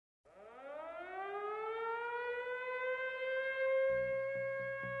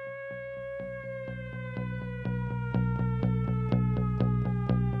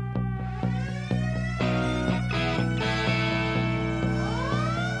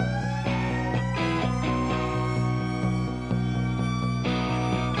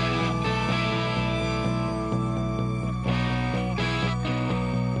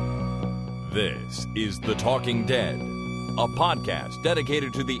This is The Talking Dead, a podcast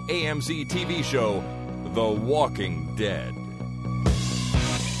dedicated to the AMC TV show The Walking Dead.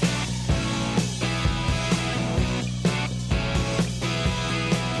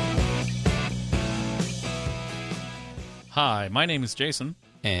 Hi, my name is Jason.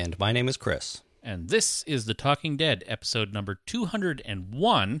 And my name is Chris. And this is The Talking Dead, episode number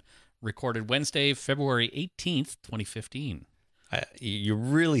 201, recorded Wednesday, February 18th, 2015. You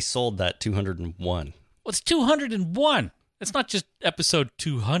really sold that 201. Well, it's 201. It's not just episode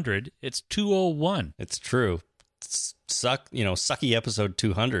 200. It's 201. It's true. Sucky episode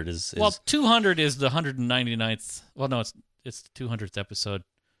 200 is... Well, 200 is the 199th. Well, no, it's the 200th episode.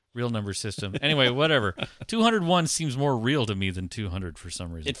 Real number system. Anyway, whatever. 201 seems more real to me than 200 for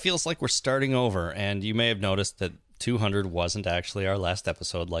some reason. It feels like we're starting over, and you may have noticed that 200 wasn't actually our last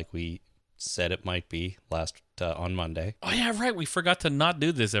episode like we said it might be on Monday. Oh, yeah, right. We forgot to not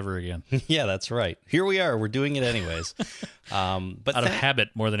do this ever again. Yeah, that's right. Here we are. We're doing it anyways. But out of habit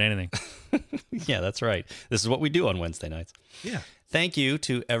more than anything. Yeah, that's right. This is what we do on Wednesday nights. Yeah. Thank you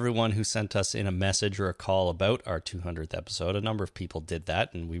to everyone who sent us in a message or a call about our 200th episode. A number of people did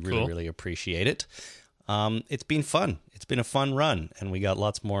that, and we really appreciate it. It's been fun. It's been a fun run, and we got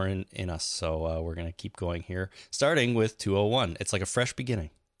lots more in us, so we're going to keep going here, starting with 201. It's like a fresh beginning.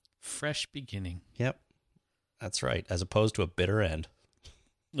 Fresh beginning. Yep, that's right, as opposed to a bitter end.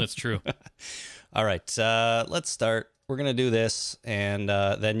 That's true. All right, let's start. We're going to do this, and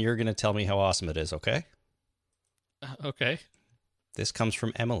then you're going to tell me how awesome it is, okay? Okay. This comes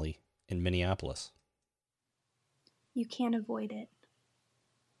from Emily in Minneapolis. You can't avoid it.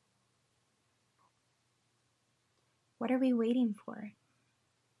 What are we waiting for?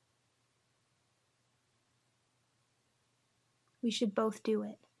 We should both do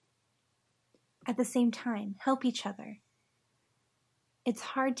it. At the same time, help each other. It's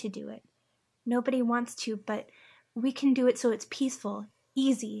hard to do it. Nobody wants to, but we can do it so it's peaceful,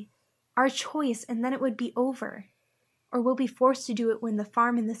 easy, our choice, and then it would be over. Or we'll be forced to do it when the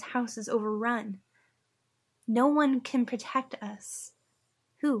farm in this house is overrun. No one can protect us.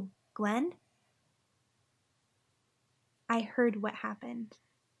 Who? Glenn? I heard what happened.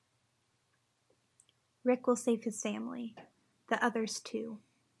 Rick will save his family. The others too.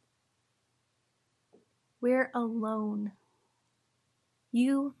 We're alone.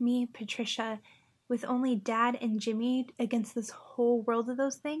 You, me, Patricia, with only Dad and Jimmy against this whole world of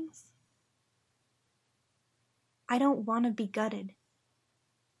those things? I don't want to be gutted.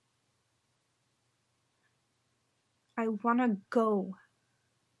 I want to go.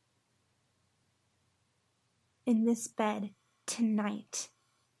 In this bed tonight.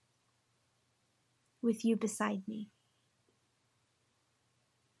 With you beside me.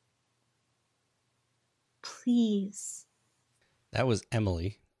 Please. That was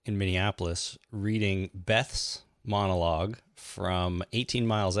Emily in Minneapolis reading Beth's monologue from 18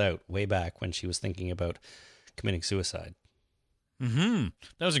 Miles Out, way back when she was thinking about committing suicide. Mm-hmm.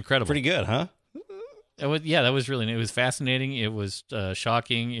 That was incredible. Pretty good, huh? That was really, it was fascinating. It was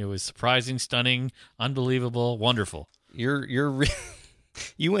shocking. It was surprising, stunning, unbelievable, wonderful. You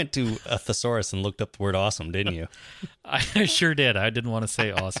went to a thesaurus and looked up the word awesome, didn't you? I sure did. I didn't want to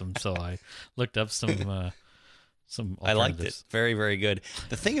say awesome, so I looked up some I liked it. Very, very good.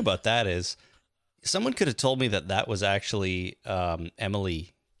 The thing about that is someone could have told me that was actually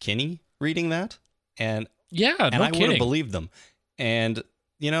Emily Kinney reading that, and I would have believed them. And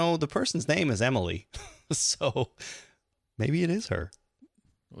the person's name is Emily, so maybe it is her.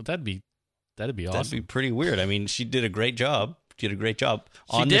 Well, that'd be awesome. That'd be pretty weird. I mean, she did a great job. She did a great job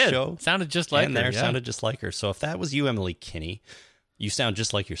on the show. Sounded just like her. Sounded just like her. So if that was you, Emily Kinney, you sound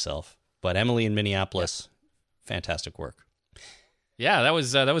just like yourself. But Emily in Minneapolis, fantastic work. Yeah, that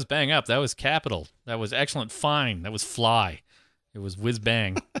was bang up. That was capital. That was excellent. Fine. That was fly. It was whiz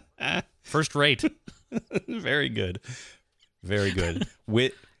bang. First rate. Very good. Very good.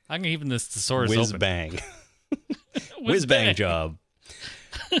 I'm even this thesaurus whiz open. Bang. Whiz bang job.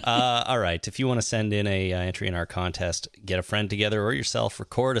 All right. If you want to send in a entry in our contest, get a friend together or yourself,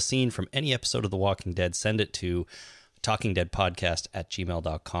 record a scene from any episode of The Walking Dead, send it to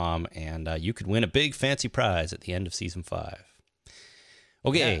talkingdeadpodcast@gmail.com, and you could win a big fancy prize at the end of season 5.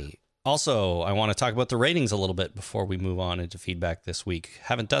 Okay. Yeah. Also, I want to talk about the ratings a little bit before we move on into feedback this week.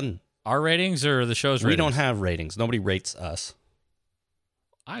 Haven't done our ratings or the show's ratings? We don't have ratings. Nobody rates us.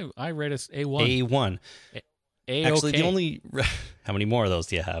 I rate us A1. A1. Actually, the only... How many more of those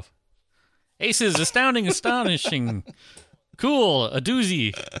do you have? Aces, astounding, astonishing, cool, a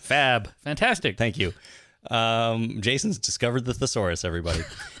doozy, fab, fantastic. Thank you. Jason's discovered the thesaurus, everybody.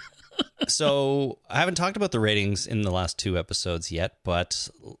 So I haven't talked about the ratings in the last 2 episodes yet, but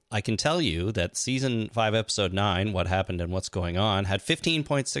I can tell you that season 5, episode 9, What Happened and What's Going On, had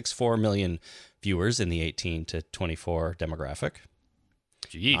 15.64 million viewers in the 18 to 24 demographic.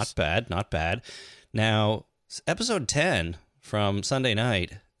 Jeez. Not bad, not bad. Now, episode 10 from Sunday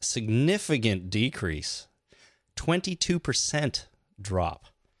night, significant decrease, 22% drop,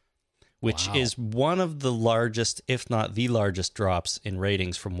 which is one of the largest, if not the largest, drops in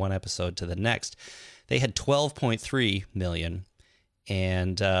ratings from one episode to the next. They had 12.3 million,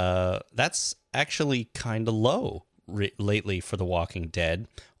 and that's actually kind of low lately for The Walking Dead,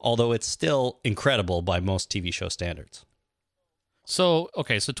 although it's still incredible by most TV show standards. So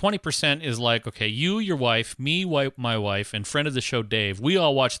 20% is like, okay, you, your wife, me, my wife, and friend of the show, Dave, we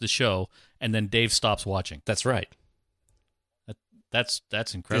all watch the show, and then Dave stops watching. That's right. That's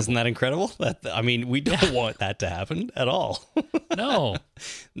incredible. Isn't that incredible? I mean, we don't want that to happen at all. No.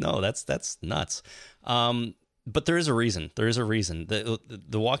 No, that's nuts. But there is a reason. There is a reason.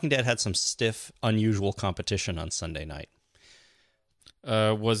 The Walking Dead had some stiff, unusual competition on Sunday night.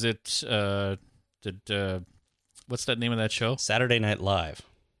 Was it, what's that name of that show? Saturday Night Live.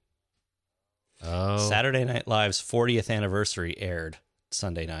 Oh. Saturday Night Live's 40th anniversary aired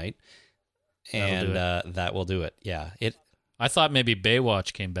Sunday night. And that will do it. Yeah. I thought maybe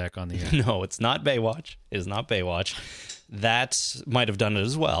Baywatch came back on the air. No, it's not Baywatch. It is not Baywatch. That might have done it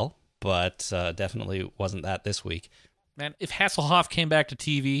as well, but definitely wasn't that this week. Man, if Hasselhoff came back to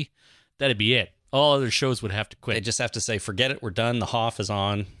TV, that'd be it. All other shows would have to quit. They just have to say, forget it, we're done. The Hoff is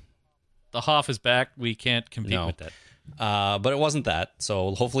on. The Hoff is back. We can't compete with that. But it wasn't that,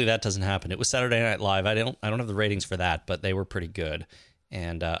 so hopefully that doesn't happen. It was Saturday Night Live. I don't have the ratings for that, but they were pretty good.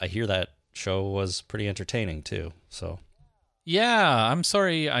 And I hear that show was pretty entertaining, too. So... Yeah, I'm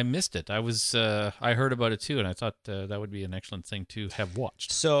sorry I missed it. I heard about it too, and I thought that would be an excellent thing to have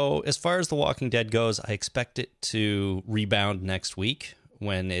watched. So as far as The Walking Dead goes, I expect it to rebound next week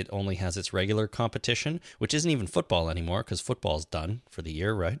when it only has its regular competition, which isn't even football anymore because football's done for the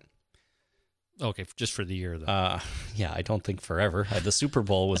year, right? Okay, just for the year, though. Yeah, I don't think forever. The Super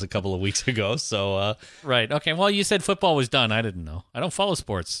Bowl was a couple of weeks ago, so... Right, okay. Well, you said football was done. I didn't know. I don't follow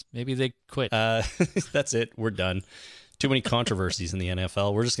sports. Maybe they quit. That's it. We're done. Too many controversies in the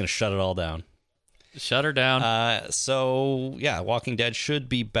NFL. We're just going to shut it all down. Shut her down. So, yeah, Walking Dead should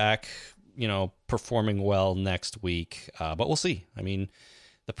be back, performing well next week. But we'll see. I mean,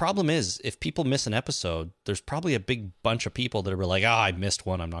 the problem is, if people miss an episode, there's probably a big bunch of people that are like, I missed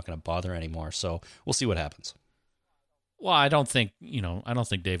one. I'm not going to bother anymore. So we'll see what happens. Well, I don't think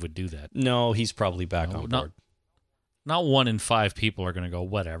Dave would do that. No, he's probably back on board. Not 1 in 5 people are going to go,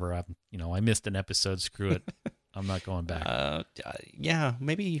 whatever. I missed an episode. Screw it. I'm not going back. Yeah,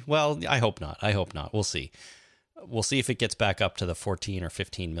 maybe. Well, I hope not. We'll see. We'll see if it gets back up to the 14 or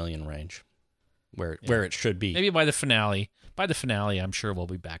 15 million range, where it should be. Maybe by the finale. By the finale, I'm sure we'll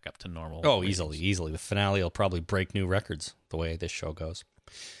be back up to normal. Oh, ratings. Easily. The finale will probably break new records the way this show goes.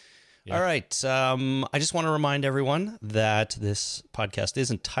 Yeah. All right. I just want to remind everyone that this podcast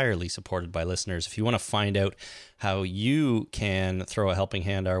is entirely supported by listeners. If you want to find out how you can throw a helping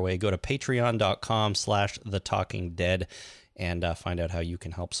hand our way, go to patreon.com/thetalkingdead and find out how you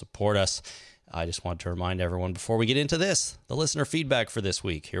can help support us. I just want to remind everyone before we get into this, the listener feedback for this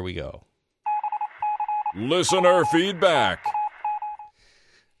week. Here we go. Listener feedback.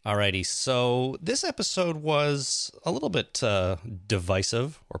 Alrighty, so this episode was a little bit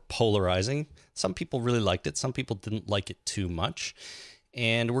divisive or polarizing. Some people really liked it. Some people didn't like it too much.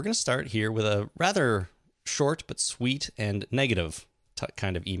 And we're going to start here with a rather short but sweet and negative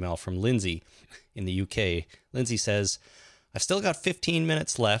kind of email from Lindsay in the UK. Lindsay says, I've still got 15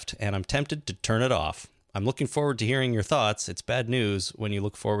 minutes left and I'm tempted to turn it off. I'm looking forward to hearing your thoughts. It's bad news when you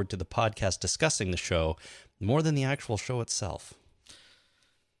look forward to the podcast discussing the show more than the actual show itself.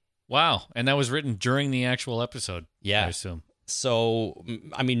 Wow. And that was written during the actual episode, yeah. I assume. So,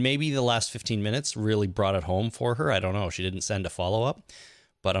 I mean, maybe the last 15 minutes really brought it home for her. I don't know. She didn't send a follow-up.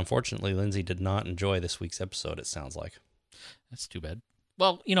 But unfortunately, Lindsay did not enjoy this week's episode, it sounds like. That's too bad.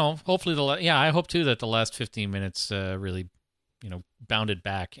 Well, hopefully, I hope, too, that the last 15 minutes really, bounded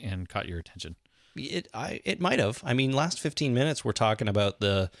back and caught your attention. It might have. I mean, last 15 minutes, we're talking about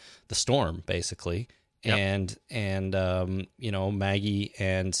the storm, basically. Yep. And Maggie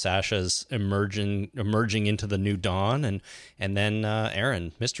and Sasha's emerging into the new dawn, and then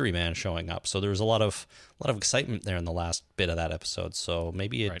Aaron, Mystery Man, showing up. So there was a lot of excitement there in the last bit of that episode. So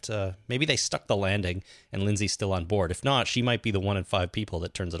maybe maybe they stuck the landing, and Lindsay's still on board. If not, she might be the 1 in 5 people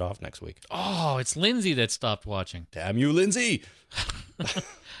that turns it off next week. Oh, it's Lindsay that stopped watching. Damn you, Lindsay!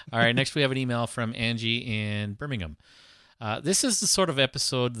 All right, next we have an email from Angie in Birmingham. This is the sort of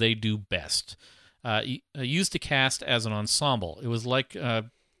episode they do best. Used the cast as an ensemble. It was like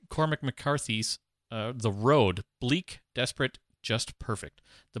Cormac McCarthy's The Road, bleak, desperate, just perfect.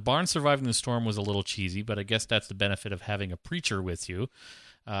 The barn surviving the storm was a little cheesy, but I guess that's the benefit of having a preacher with you.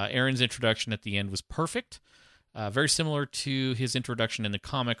 Aaron's introduction at the end was perfect. Very similar to his introduction in the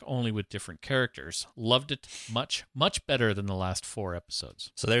comic, only with different characters. Loved it much, much better than the last 4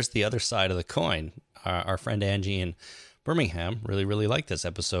 episodes. So there's the other side of the coin. Our friend Angie in Birmingham really, really liked this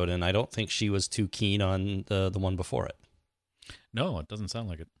episode, and I don't think she was too keen on the one before it. No, it doesn't sound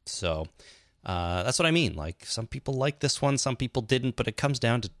like it. So that's what I mean. Like, some people like this one, some people didn't, but it comes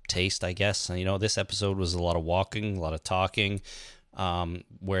down to taste, I guess. And, this episode was a lot of walking, a lot of talking.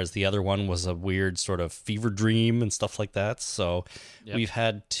 Whereas the other one was a weird sort of fever dream and stuff like that. So We've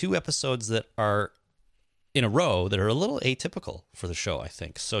had 2 episodes that are in a row that are a little atypical for the show, I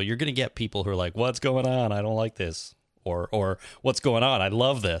think. So you're going to get people who are like, what's going on? I don't like this. Or what's going on? I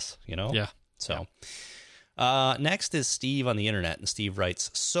love this, Yeah. So next is Steve on the internet, and Steve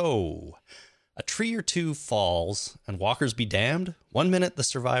writes, so a tree or 2 falls and walkers be damned. 1 minute the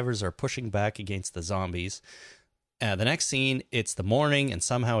survivors are pushing back against the zombies. The next scene, it's the morning, and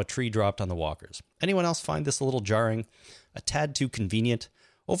somehow a tree dropped on the walkers. Anyone else find this a little jarring? A tad too convenient?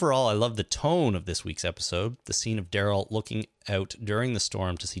 Overall, I love the tone of this week's episode. The scene of Daryl looking out during the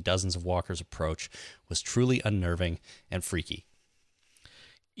storm to see dozens of walkers approach was truly unnerving and freaky.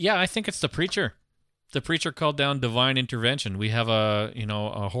 Yeah, I think it's the preacher. The preacher called down divine intervention. We have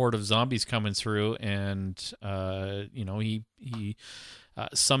a horde of zombies coming through, and he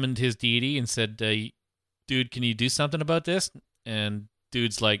summoned his deity and said, dude, can you do something about this? And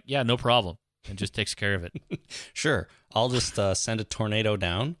dude's like, yeah, no problem, and just takes care of it. Sure. I'll just send a tornado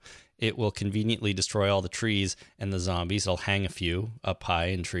down. It will conveniently destroy all the trees and the zombies. It'll hang a few up high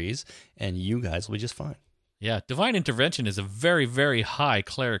in trees, and you guys will be just fine. Yeah, divine intervention is a very, very high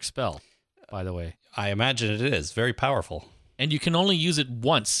cleric spell, by the way. I imagine it is. Very powerful. And you can only use it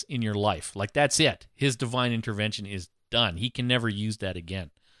once in your life. Like, that's it. His divine intervention is done. He can never use that again.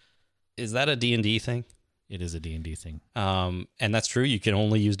 Is that a D&D thing? It is a D&D thing. And that's true. You can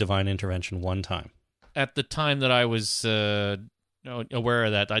only use divine intervention one time. At the time that I was aware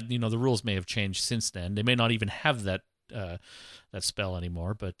of that, the rules may have changed since then. They may not even have that spell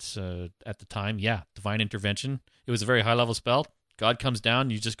anymore. But at the time, yeah, divine intervention. It was a very high-level spell. God comes down,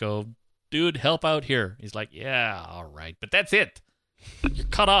 you just go, dude, help out here. He's like, yeah, all right. But that's it. You're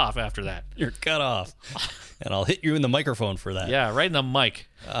cut off after that. You're cut off. And I'll hit you in the microphone for that. Yeah, right in the mic.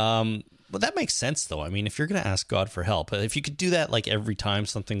 Well, that makes sense, though. I mean, if you're going to ask God for help, if you could do that like every time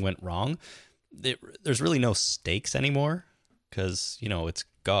something went wrong, there's really no stakes anymore because, it's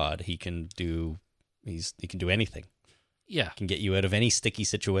God. He can do anything. Yeah. He can get you out of any sticky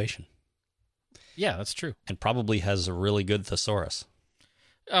situation. Yeah, that's true. And probably has a really good thesaurus.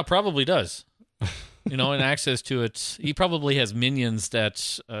 Probably does. And access to it. He probably has minions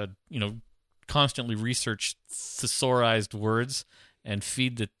that, constantly research thesaurized words and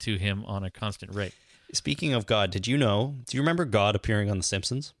feed it to him on a constant rate. Speaking of God, do you remember God appearing on The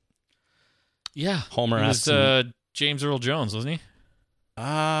Simpsons? Yeah. Homer asked him, James Earl Jones, wasn't he?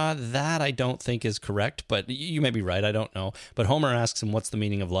 That I don't think is correct, but you may be right. I don't know. But Homer asks him, what's the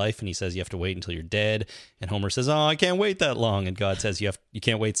meaning of life? And he says, you have to wait until you're dead. And Homer says, I can't wait that long. And God says, you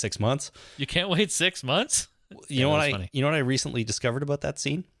can't wait 6 months. You can't wait 6 months? You know what I recently discovered about that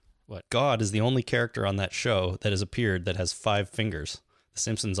scene? What? God is the only character on that show that has appeared that has 5 fingers. The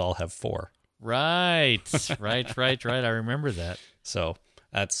Simpsons all have 4. Right. I remember that. So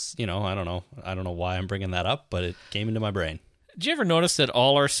that's, I don't know. I don't know why I'm bringing that up, but it came into my brain. Did you ever notice that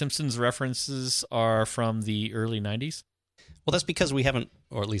all our Simpsons references are from the early 90s? Well, that's because we haven't,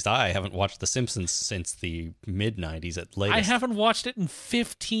 or at least I haven't watched The Simpsons since the mid-90s at latest. I haven't watched it in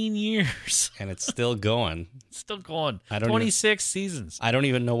 15 years. And it's still going. It's still going. 26 seasons. I don't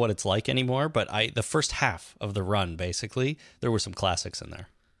even know what it's like anymore, but the first half of the run, basically, there were some classics in there.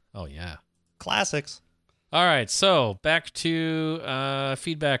 Oh, yeah. Classics. All right, so back to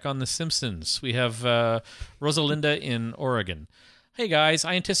feedback on The Simpsons. We have Rosalinda in Oregon. Hey guys,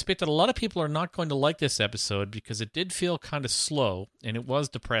 I anticipate that a lot of people are not going to like this episode because it did feel kind of slow and it was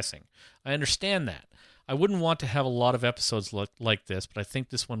depressing. I understand that. I wouldn't want to have a lot of episodes like this, but I think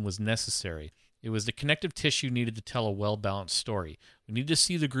this one was necessary. It was the connective tissue needed to tell a well-balanced story. We need to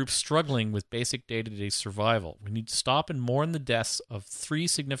see the group struggling with basic day-to-day survival. We need to stop and mourn the deaths of 3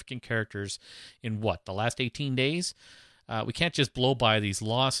 significant characters in the last 18 days? We can't just blow by these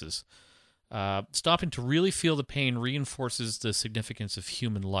losses. Stopping to really feel the pain reinforces the significance of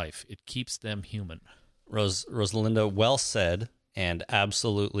human life. It keeps them human. Rosalinda, well said and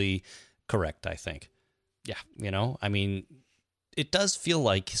absolutely correct, I think. Yeah. You know, I mean, it does feel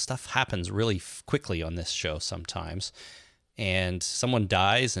like stuff happens really quickly on this show sometimes. And someone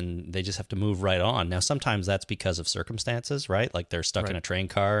dies and they just have to move right on. Now, sometimes that's because of circumstances, right? Like they're stuck in a train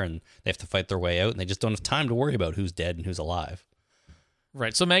car and they have to fight their way out and they just don't have time to worry about who's dead and who's alive.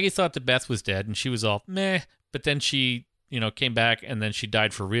 Right. So Maggie thought that Beth was dead and she was all meh, but then she, came back and then she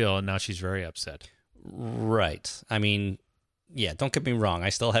died for real and now she's very upset. Right. I mean, yeah, don't get me wrong. I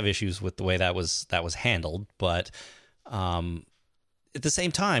still have issues with the way that was handled, but at the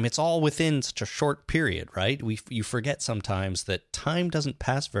same time, it's all within such a short period, right? You forget sometimes that time doesn't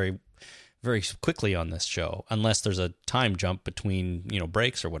pass very, very quickly on this show, unless there's a time jump between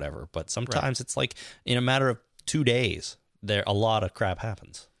breaks or whatever. But sometimes it's like in a matter of 2 days, a lot of crap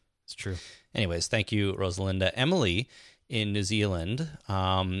happens. It's true. Anyways, thank you, Rosalinda. Emily in New Zealand,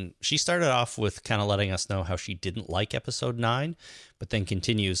 she started off with kind of letting us know how she didn't like episode 9, but then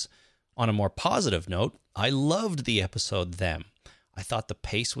continues on a more positive note. I loved the episode Them. I thought the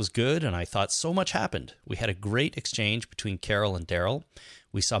pace was good, and I thought so much happened. We had a great exchange between Carol and Daryl.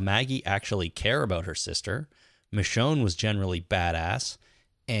 We saw Maggie actually care about her sister. Michonne was generally badass.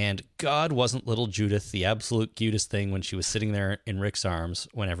 And God, wasn't little Judith the absolute cutest thing when she was sitting there in Rick's arms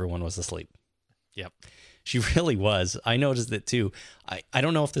when everyone was asleep? Yep. She really was. I noticed it too. I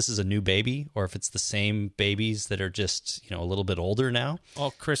don't know if this is a new baby or if it's the same babies that are just, a little bit older now.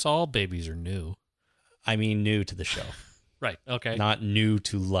 Oh, Chris, all babies are new. I mean, new to the show. Right. Okay. Not new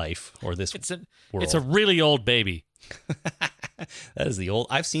to life or this world. It's a really old baby. That is the old.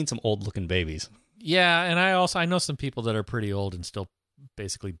 I've seen some old looking babies. Yeah, and I know some people that are pretty old and still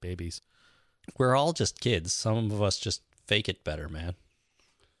basically babies. We're all just kids. Some of us just fake it better, man.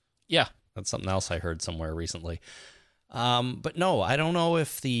 Yeah. That's something else I heard somewhere recently. But no, I don't know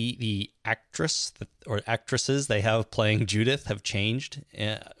if the actress or actresses they have playing Judith have changed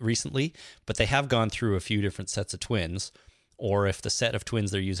recently, but they have gone through a few different sets of twins, or if the set of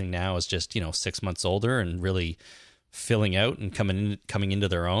twins they're using now is just 6 months older and really filling out and coming into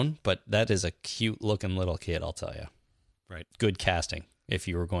their own. But that is a cute looking little kid, I'll tell you. Right. Good casting if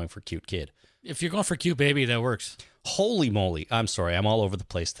you were going for cute kid. If you're going for cute baby, that works. Holy moly. I'm sorry. I'm all over the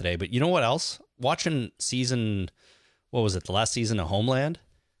place today. But you know what else? Watching what was it, the last season of Homeland?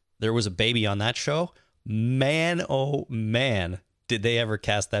 There was a baby on that show. Man, oh man, did they ever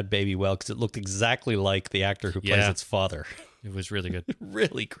cast that baby well, because it looked exactly like the actor who plays its father. It was really good.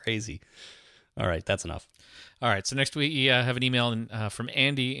 Really crazy. All right, that's enough. All right, so next we have an email from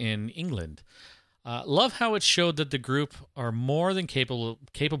Andy in England. Love how it showed that the group are more than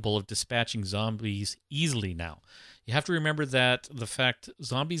capable of dispatching zombies easily now. You have to remember that the fact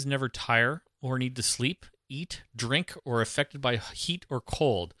zombies never tire or need to sleep, eat, drink, or are affected by heat or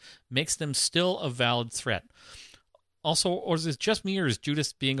cold makes them still a valid threat. Also, or is it just me, or is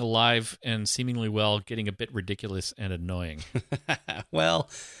Judith being alive and seemingly well getting a bit ridiculous and annoying? Well,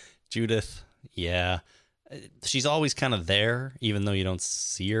 Judith, yeah. She's always kind of there, even though you don't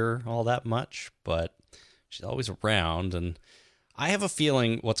see her all that much, but she's always around. And I have a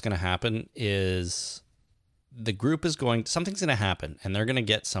feeling what's going to happen is the group something's going to happen, and they're going to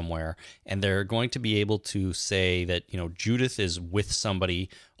get somewhere, and they're going to be able to say that, Judith is with somebody,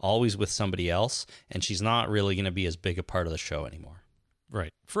 always with somebody else, and she's not really going to be as big a part of the show anymore.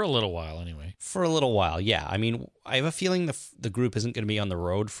 Right. For a little while, anyway. For a little while, yeah. I mean, I have a feeling the group isn't going to be on the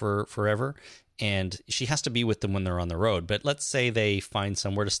road for forever, and she has to be with them when they're on the road. But let's say they find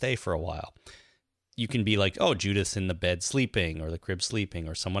somewhere to stay for a while. You can be like, oh, Judith's in the bed sleeping, or the crib sleeping,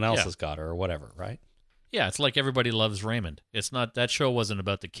 or someone else has got her, or whatever, right? Yeah, it's like Everybody Loves Raymond. It's not, that show wasn't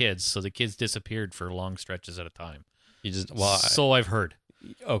about the kids, so the kids disappeared for long stretches at a time. So I've heard.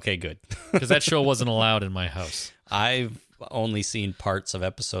 Okay, good. Because that show wasn't allowed in my house. I've only seen parts of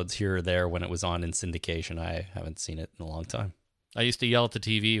episodes here or there when it was on in syndication. I haven't seen it in a long time. I used to yell at the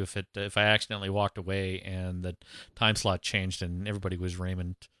TV if I accidentally walked away and the time slot changed and Everybody Loves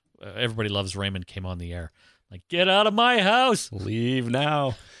Raymond came on the air. Like, get out of my house! Leave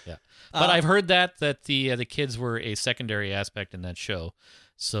now. Yeah. But I've heard that the kids were a secondary aspect in that show,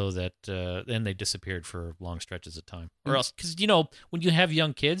 so that then they disappeared for long stretches of time. Or else, because, when you have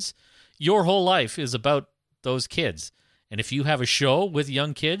young kids, your whole life is about those kids. And if you have a show with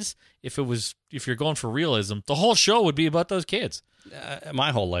young kids, if you're going for realism, the whole show would be about those kids.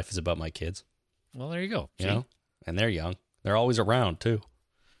 My whole life is about my kids. Well, there you go. You know? And they're young. They're always around, too.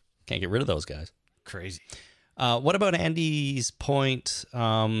 Can't get rid of those guys. Crazy. What about Andy's point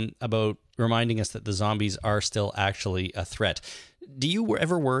about reminding us that the zombies are still actually a threat? Do you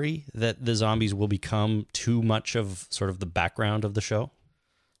ever worry that the zombies will become too much of sort of the background of the show?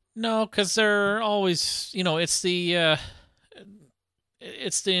 No, because they're always, it's the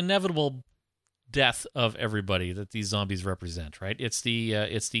inevitable death of everybody that these zombies represent, right? It's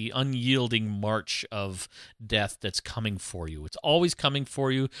the unyielding march of death that's coming for you. It's always coming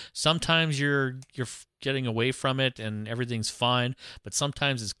for you. Sometimes you're getting away from it and everything's fine, but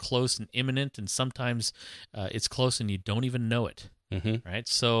sometimes it's close and imminent, and sometimes it's close and you don't even know it. Mm-hmm. Right?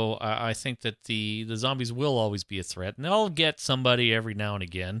 So I think that the zombies will always be a threat, and they'll get somebody every now and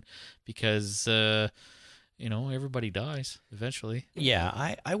again because everybody dies eventually.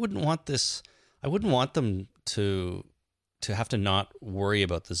 Yeah, I wouldn't want this. I wouldn't want them to have to not worry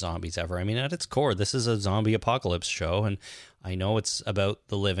about the zombies ever. I mean, at its core, this is a zombie apocalypse show, and I know it's about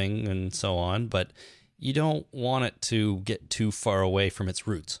the living and so on, but you don't want it to get too far away from its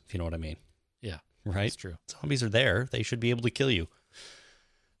roots, if you know what I mean. Yeah, right? That's true. Zombies are there. They should be able to kill you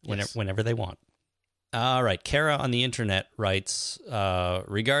whenever they want. All right, Kara on the internet writes,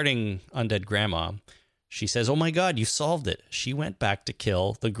 regarding Undead Grandma, she says, "Oh my God, you solved it. She went back to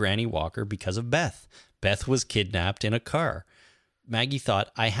kill the Granny Walker because of Beth. Beth was kidnapped in a car. Maggie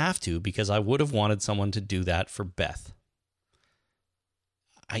thought, I have to because I would have wanted someone to do that for Beth."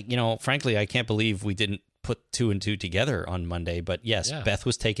 Frankly, I can't believe we didn't put 2 and 2 together on Monday. But yes, yeah. Beth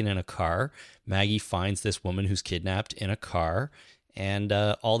was taken in a car. Maggie finds this woman who's kidnapped in a car, and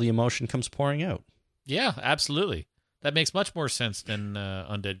all the emotion comes pouring out. Yeah, absolutely. That makes much more sense than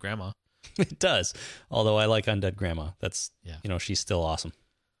Undead Grandma. It does. Although I like Undead Grandma. That's, she's still awesome.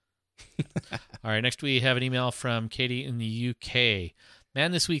 All right, next we have an email from Katie in the UK.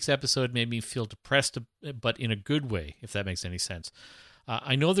 Man, this week's episode made me feel depressed, but in a good way, if that makes any sense.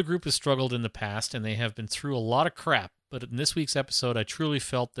 I know the group has struggled in the past, and they have been through a lot of crap, but in this week's episode, I truly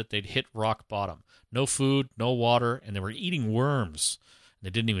felt that they'd hit rock bottom. No food, no water, and they were eating worms. They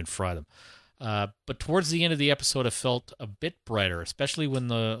didn't even fry them. But towards the end of the episode, I felt a bit brighter, especially when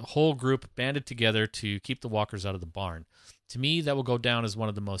the whole group banded together to keep the walkers out of the barn. To me, that will go down as one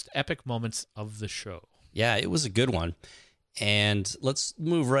of the most epic moments of the show. Yeah, it was a good one. And let's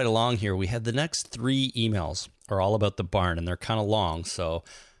move right along here. We had the next 3 emails are all about the barn, and they're kind of long. So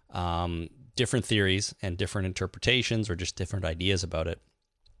different theories and different interpretations or just different ideas about it.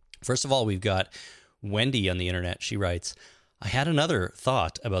 First of all, we've got Wendy on the internet. She writes, "I had another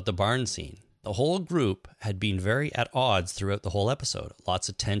thought about the barn scene. The whole group had been very at odds throughout the whole episode. Lots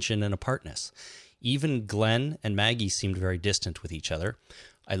of tension and apartness. Even Glenn and Maggie seemed very distant with each other.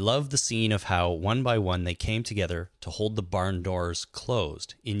 I loved the scene of how, one by one, they came together to hold the barn doors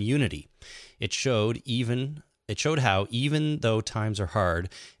closed in unity. It showed how, even though times are hard,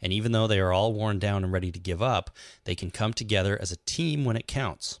 and even though they are all worn down and ready to give up, they can come together as a team when it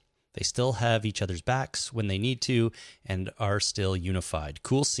counts. They still have each other's backs when they need to and are still unified.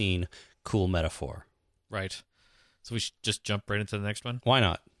 Cool scene, cool metaphor." Right. So we should just jump right into the next one? Why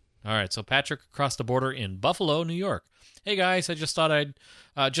not? All right, so Patrick across the border in Buffalo, New York. "Hey guys, I just thought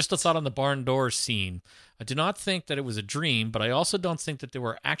just a thought on the barn door scene. I do not think that it was a dream, but I also don't think that there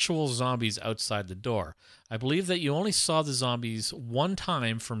were actual zombies outside the door. I believe that you only saw the zombies one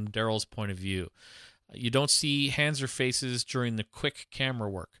time from Daryl's point of view. You don't see hands or faces during the quick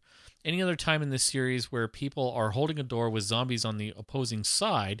camera work. Any other time in this series where people are holding a door with zombies on the opposing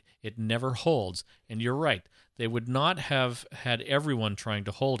side, it never holds. And you're right, they would not have had everyone trying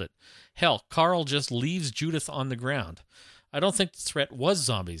to hold it. Hell, Carl just leaves Judith on the ground. I don't think the threat was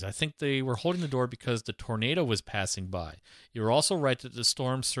zombies. I think they were holding the door because the tornado was passing by. You're also right that the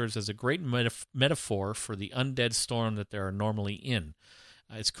storm serves as a great metaphor for the undead storm that they are normally in.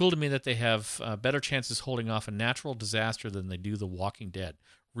 It's cool to me that they have better chances holding off a natural disaster than they do the Walking Dead.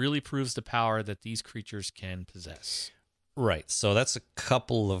 Really proves the power that these creatures can possess." Right. So that's a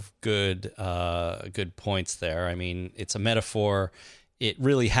couple of good points there. I mean, it's a metaphor. It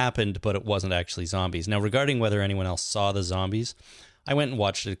really happened, but it wasn't actually zombies. Now, regarding whether anyone else saw the zombies, I went and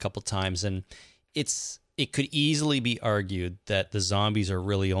watched it a couple times, and it could easily be argued that the zombies are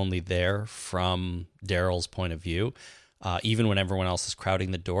really only there from Daryl's point of view. Even when everyone else is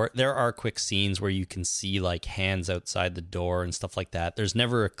crowding the door. There are quick scenes where you can see like hands outside the door and stuff like that. There's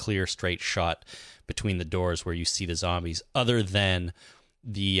never a clear, straight shot between the doors where you see the zombies, other than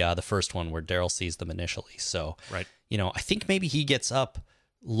the first one where Daryl sees them initially. So, right. I think maybe he gets up,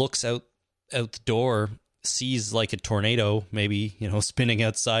 looks out the door, sees like a tornado, maybe, spinning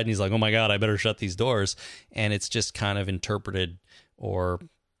outside, and he's like, "Oh my God, I better shut these doors." And it's just kind of interpreted or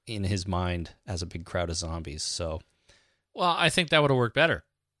in his mind as a big crowd of zombies. So, well, I think that would have worked better.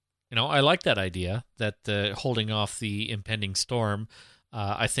 I like that idea, that holding off the impending storm.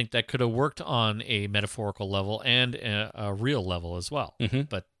 I think that could have worked on a metaphorical level and a real level as well. Mm-hmm.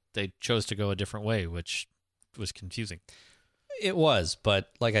 But they chose to go a different way, which was confusing. It was, but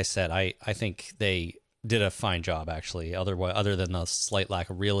like I said, I think they did a fine job, actually, other than the slight lack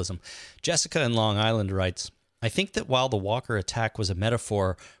of realism. Jessica in Long Island writes, I think that while the Walker attack was a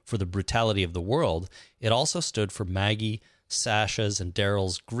metaphor for the brutality of the world, it also stood for Maggie, Sasha's, and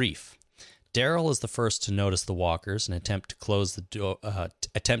Daryl's grief. Daryl is the first to notice the Walkers and attempt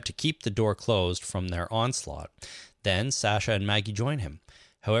to keep the door closed from their onslaught. Then Sasha and Maggie join him.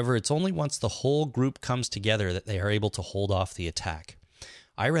 However, it's only once the whole group comes together that they are able to hold off the attack.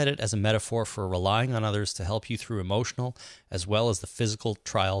 I read it as a metaphor for relying on others to help you through emotional as well as the physical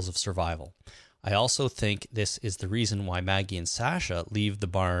trials of survival. I also think this is the reason why Maggie and Sasha leave the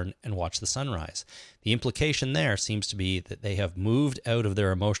barn and watch the sunrise. The implication there seems to be that they have moved out of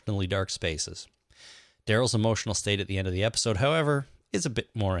their emotionally dark spaces. Daryl's emotional state at the end of the episode, however, is a bit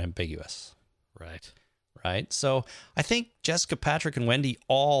more ambiguous. Right? So I think Jessica, Patrick, and Wendy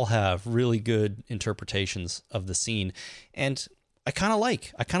all have really good interpretations of the scene. And I kind of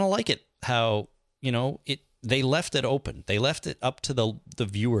like it how, they left it open. They left it up to the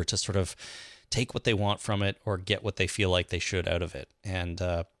viewer to sort of take what they want from it or get what they feel like they should out of it. And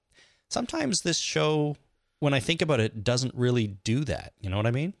sometimes this show, when I think about it, doesn't really do that. You know what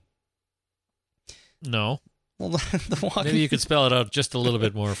I mean? No. Well, maybe you could spell it out just a little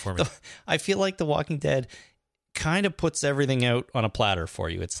bit more for me. I feel like The Walking Dead kind of puts everything out on a platter for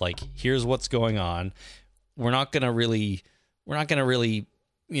you. It's like, here's what's going on. We're not going to really,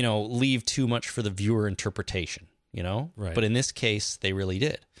 leave too much for the viewer interpretation, Right. But in this case, they really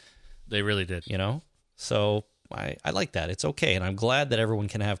did. So I like that. It's okay. And I'm glad that everyone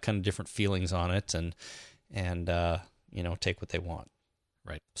can have kind of different feelings on it and take what they want.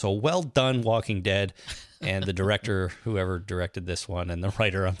 Right. So well done, Walking Dead, and the director, whoever directed this one, and the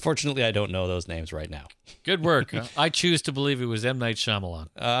writer. Unfortunately, I don't know those names right now. Good work. I choose to believe it was M. Night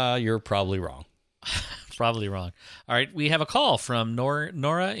Shyamalan. You're probably wrong. Probably wrong. All right, we have a call from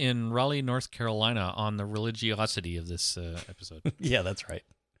Nora in Raleigh, North Carolina, on the religiosity of this episode. Yeah, that's right.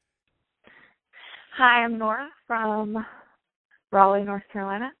 Hi, I'm Nora from Raleigh, North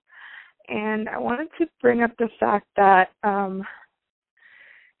Carolina, and I wanted to bring up the fact that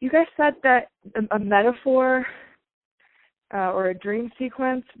you guys said that a metaphor or a dream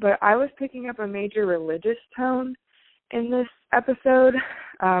sequence, but I was picking up a major religious tone in this episode.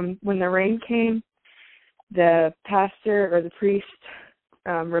 When the rain came, the pastor or the priest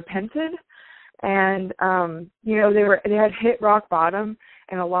repented, and they had hit rock bottom.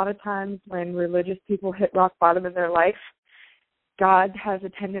 And a lot of times when religious people hit rock bottom in their life, God has a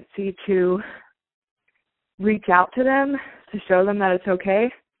tendency to reach out to them to show them that it's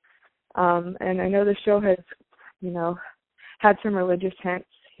okay. And I know the show has, had some religious hints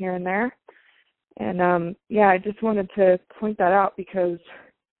here and there. And, I just wanted to point that out because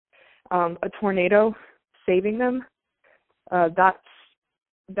a tornado saving them, that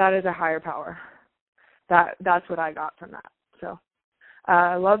is a higher power. That's what I got from that. So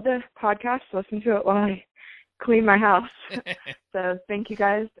I love the podcast. Listen to it while I clean my house. So thank you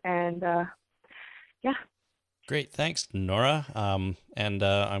guys. And, Great. Thanks, Nora. And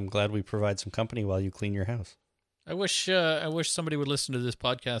I'm glad we provide some company while you clean your house. I wish somebody would listen to this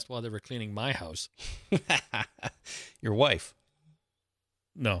podcast while they were cleaning my house. Your wife?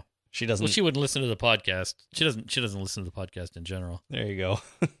 No, she doesn't. Well, she wouldn't listen to the podcast. She doesn't listen to the podcast in general. There you go.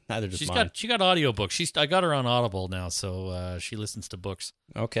 Neither does mine. She got audiobooks. I got her on Audible now, so she listens to books.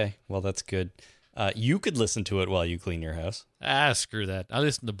 Okay, well that's good. You could listen to it while you clean your house. Screw that. I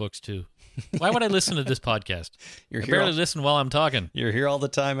listen to books too. Why would I listen to this podcast? I barely listen while I'm talking. You're here all the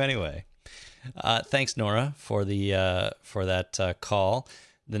time anyway. Thanks, Nora, for that call.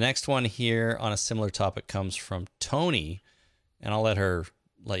 The next one here on a similar topic comes from Tony, and I'll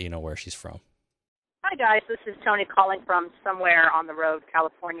let you know where she's from. Hi, guys. This is Tony calling from somewhere on the road,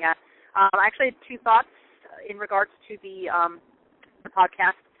 California. I actually had two thoughts in regards to the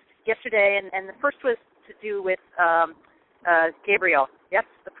podcast yesterday, and the first was to do with Gabriel. Yes,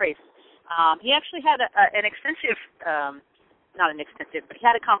 the priest. He actually had an extensive, not an extensive, but he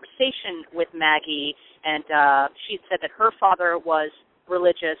had a conversation with Maggie, and she said that her father was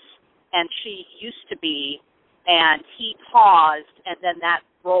religious, and she used to be, and he paused, and then that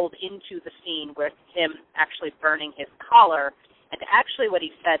rolled into the scene with him actually burning his collar. And actually what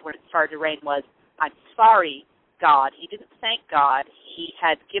he said when it started to rain was, "I'm sorry, God." He didn't thank God. He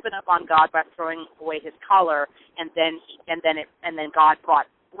had given up on God by throwing away his collar, and then God brought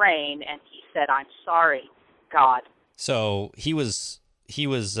rain, and he said, "I'm sorry, God." So he wasn't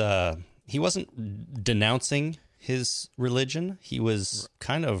denouncing his religion. He was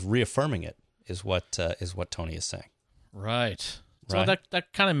kind of reaffirming it. Is what Tony is saying. Right. So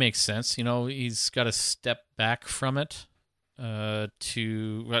that kind of makes sense. He's got to step back from it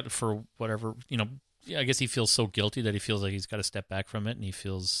for whatever, I guess he feels so guilty that he feels like he's got to step back from it, and he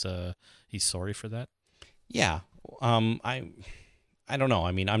feels he's sorry for that. Yeah. I don't know.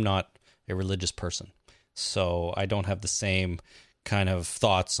 I mean, I'm not a religious person, so I don't have the same kind of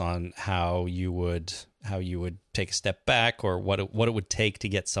thoughts on how you would take a step back, or what it would take to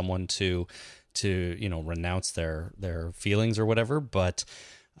get someone to renounce their feelings or whatever. But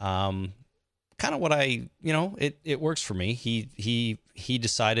kind of what it works for me. He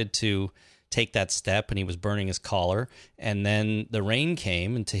decided to take that step, and he was burning his collar, and then the rain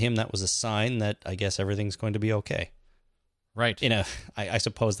came, and to him that was a sign that I guess everything's going to be okay. Right. I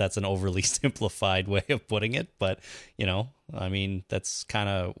suppose that's an overly simplified way of putting it, but I mean, that's kind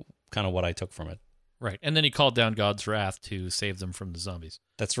of what I took from it. Right. And then he called down God's wrath to save them from the zombies.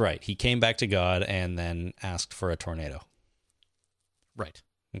 That's right. He came back to God and then asked for a tornado. Right.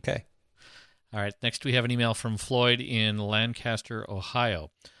 Okay. All right. Next, we have an email from Floyd in Lancaster,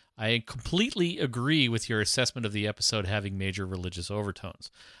 Ohio. I completely agree with your assessment of the episode having major religious overtones.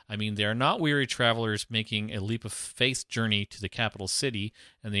 I mean, they are not weary travelers making a leap of faith journey to the capital city,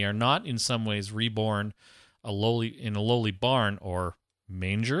 and they are not in some ways reborn in a lowly barn or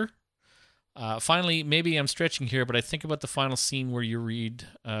manger. Finally, maybe I'm stretching here, but I think about the final scene where you read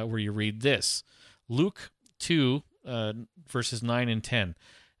this. Luke 2, verses 9 and 10.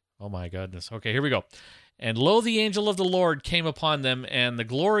 Oh my goodness. Okay, here we go. And lo, the angel of the Lord came upon them, and the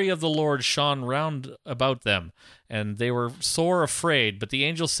glory of the Lord shone round about them. And they were sore afraid. But the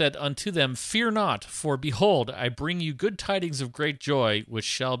angel said unto them, Fear not, for behold, I bring you good tidings of great joy, which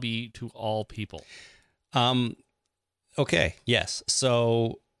shall be to all people. Okay, yes.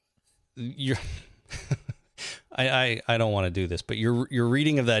 So you're I don't want to do this, but your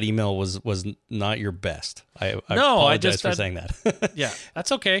reading of that email was not your best. I apologize for saying that. Yeah,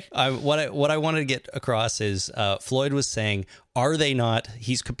 that's okay. What I wanted to get across is Floyd was saying, are they not?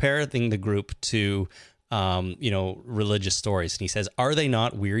 He's comparing the group to religious stories, and he says, are they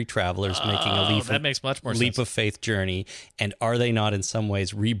not weary travelers making a that makes much more leap sense. of faith journey, and are they not in some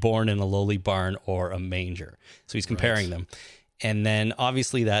ways reborn in a lowly barn or a manger? So he's comparing them, and then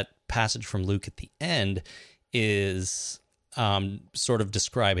obviously that passage from Luke at the end is sort of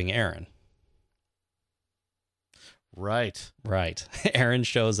describing Aaron. Right. Aaron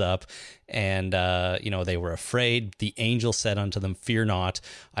shows up, and they were afraid. The angel said unto them, Fear not,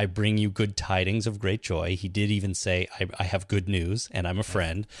 I bring you good tidings of great joy. He did even say, I have good news, and I'm a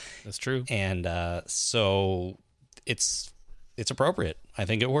friend. That's true. And so it's appropriate. I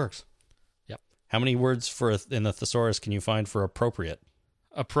think it works. Yep. How many words in the thesaurus can you find for appropriate?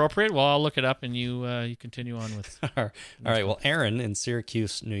 Appropriate? Well, I'll look it up, and you continue on with... All right. Well, Aaron in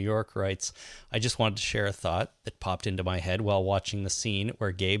Syracuse, New York writes, I just wanted to share a thought that popped into my head while watching the scene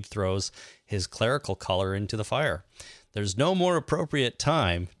where Gabe throws his clerical collar into the fire. There's no more appropriate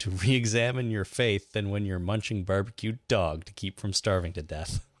time to re-examine your faith than when you're munching barbecued dog to keep from starving to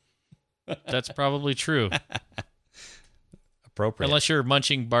death. That's probably true. Appropriate. Unless you're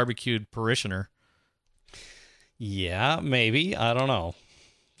munching barbecued parishioner. Yeah, maybe. I don't know.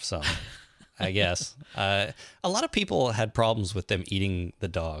 So, I guess. A lot of people had problems with them eating the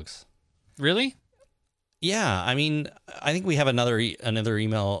dogs. Really? Yeah, I mean, I think we have another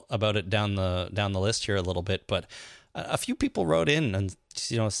email about it down the list here a little bit, but a few people wrote in and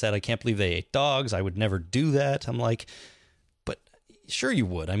said, I can't believe they ate dogs. I would never do that. I'm like, but sure you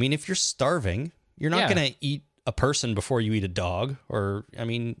would. I mean, if you're starving, you're not going to eat a person before you eat a dog, or, I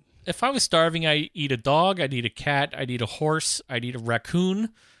mean... If I was starving, I'd eat a dog, I'd eat a cat, I'd eat a horse, I'd eat a raccoon,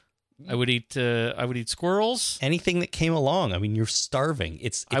 I would eat squirrels. Anything that came along. I mean, you're starving.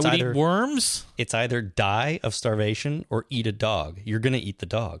 I would eat worms. It's either die of starvation or eat a dog. You're going to eat the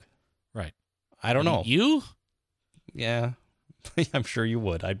dog. Right. I don't know. You? Yeah. I'm sure you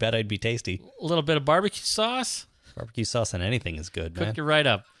would. I bet I'd be tasty. A little bit of barbecue sauce? Barbecue sauce on anything is good, man. Cook you right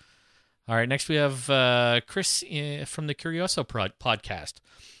up. All right, next we have Chris from the Curioso podcast.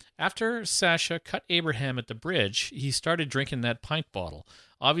 After Sasha cut Abraham at the bridge, he started drinking that pint bottle.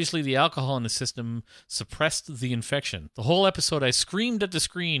 Obviously, the alcohol in the system suppressed the infection. The whole episode, I screamed at the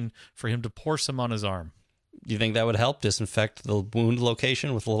screen for him to pour some on his arm. Do you think that would help disinfect the wound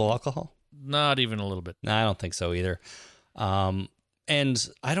location with a little alcohol? Not even a little bit. No, I don't think so either. And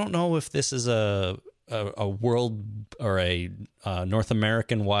I don't know if this is a world or a North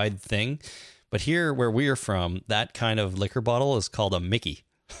American-wide thing, but here where we are from, that kind of liquor bottle is called a Mickey.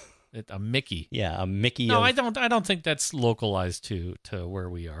 A Mickey. Yeah, a Mickey. No, I don't think that's localized to where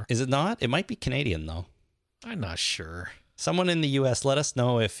we are. Is it not? It might be Canadian though. I'm not sure. Someone in the U.S. let us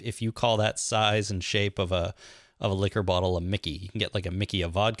know if you call that size and shape of a liquor bottle a Mickey. You can get like a Mickey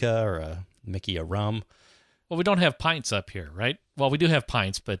of vodka or a Mickey of rum. Well, we don't have pints up here, right? Well, we do have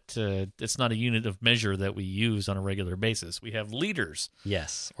pints, but it's not a unit of measure that we use on a regular basis. We have liters.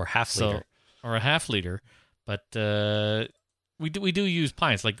 Yes, or half liter. Or a half liter. But we do use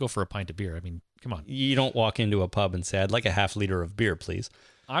pints, like go for a pint of beer. I mean, come on. You don't walk into a pub and say, I'd like a half liter of beer, please.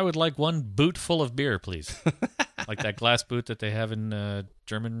 I would like one boot full of beer, please. Like that glass boot that they have in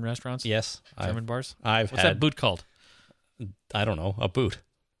German restaurants? Yes. German bars? What's that boot called? I don't know. A boot.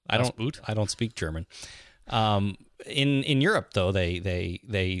 I don't speak German. In Europe, though,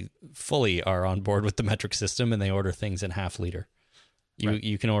 they fully are on board with the metric system, and they order things in half liter.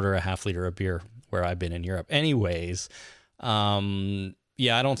 You can order a half liter of beer where I've been in Europe. Anyways, I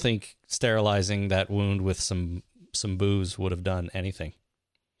don't think sterilizing that wound with some booze would have done anything.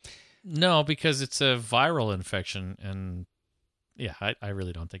 No, because it's a viral infection, and I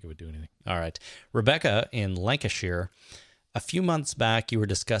really don't think it would do anything. All right. Rebecca in Lancashire, a few months back you were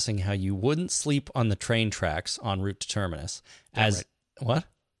discussing how you wouldn't sleep on the train tracks en route to terminus. What?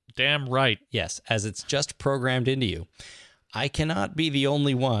 Damn right. Yes, as it's just programmed into you. I cannot be the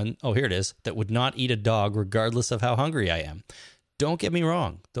only one, here it is, that would not eat a dog regardless of how hungry I am. Don't get me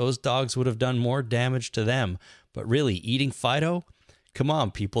wrong, those dogs would have done more damage to them, but really, eating Fido? Come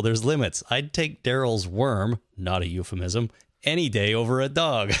on, people, there's limits. I'd take Daryl's worm, not a euphemism, any day over a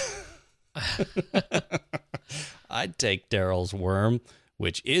dog. I'd take Daryl's worm,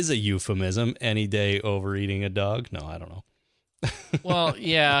 which is a euphemism, any day over eating a dog. No, I don't know. Well,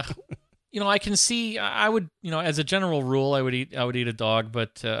 yeah. I can see. I would, as a general rule, I would eat a dog.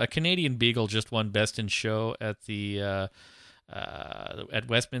 But a Canadian Beagle just won Best in Show at the at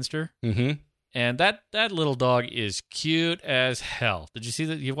Westminster, and that little dog is cute as hell. Did you see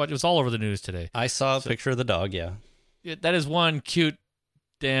that? It was all over the news today. I saw a picture of the dog. Yeah, that is one cute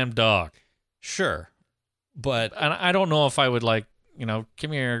damn dog. Sure, but and I don't know if I would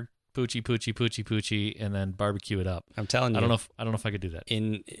come here. Poochie, poochie, poochie, poochie, and then barbecue it up. I'm telling you, I don't know if I could do that.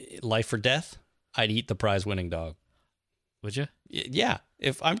 In life or death, I'd eat the prize-winning dog. Would you? Yeah.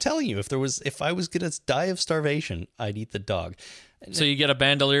 If I was gonna die of starvation, I'd eat the dog. So you get a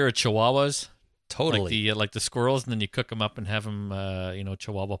bandolier of Chihuahuas, totally, like the squirrels, and then you cook them up and have them,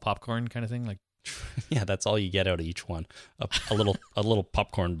 Chihuahua popcorn kind of thing, like. Yeah, that's all you get out of each one. A little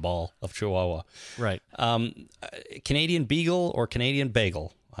popcorn ball of Chihuahua. Right. Canadian Beagle or Canadian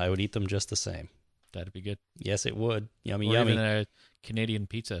Bagel. I would eat them just the same. That'd be good. Yes, it would. Yummy, or yummy. Even a Canadian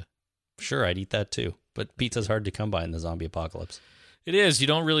pizza. Sure, I'd eat that too. But pizza's hard to come by in the zombie apocalypse. It is. You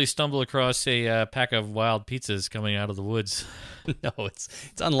don't really stumble across a pack of wild pizzas coming out of the woods. No, it's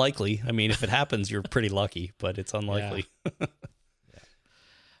unlikely. I mean, if it happens, you're pretty lucky, but it's unlikely. Yeah.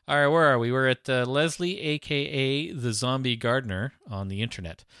 All right, where are we? We're at Leslie, a.k.a. the Zombie Gardener, on the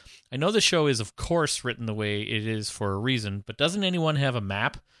internet. I know the show is, of course, written the way it is for a reason, but doesn't anyone have a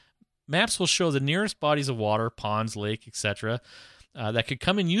map? Maps will show the nearest bodies of water, ponds, lake, etc., that could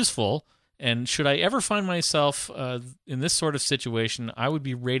come in useful, and should I ever find myself in this sort of situation, I would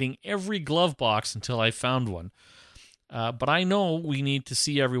be raiding every glove box until I found one. But I know we need to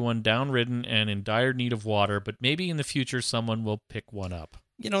see everyone downridden and in dire need of water, but maybe in the future someone will pick one up.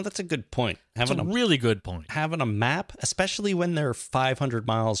 That's a good point. It's a really good point. Having a map, especially when they're 500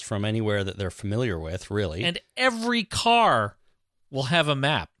 miles from anywhere that they're familiar with, really. And every car will have a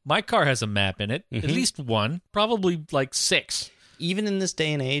map. My car has a map in it, at least one, probably like 6. Even in this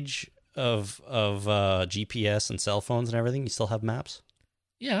day and age of GPS and cell phones and everything, you still have maps?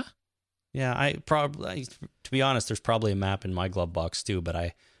 Yeah. Yeah, to be honest, there's probably a map in my glove box too, but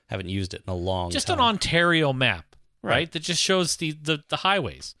I haven't used it in a long time. Just an Ontario map. Right, that just shows the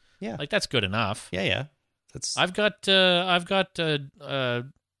highways. Yeah, like that's good enough. Yeah. I've got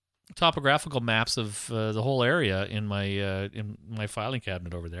topographical maps of the whole area in my filing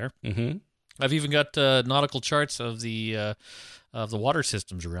cabinet over there. Mm-hmm. I've even got nautical charts of the water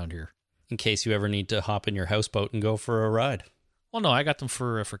systems around here, in case you ever need to hop in your houseboat and go for a ride. Well, no, I got them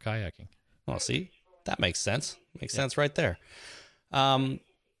for kayaking. Oh, see, that makes sense. Makes sense right there.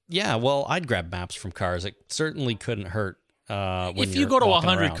 Yeah, well, I'd grab maps from cars. It certainly couldn't hurt. If you go to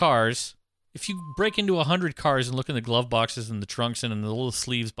 100 cars, if you break into 100 cars and look in the glove boxes and the trunks and in the little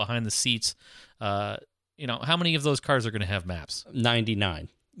sleeves behind the seats, how many of those cars are going to have maps? 99.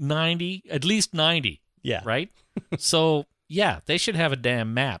 90? At least 90. Yeah. Right? So, yeah, they should have a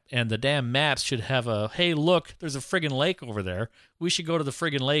damn map. And the damn maps should have hey, look, there's a friggin' lake over there. We should go to the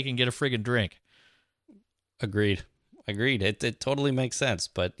friggin' lake and get a friggin' drink. Agreed. It totally makes sense,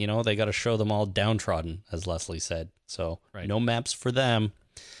 but they got to show them all downtrodden, as Leslie said. So No maps for them.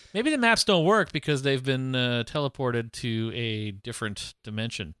 Maybe the maps don't work because they've been teleported to a different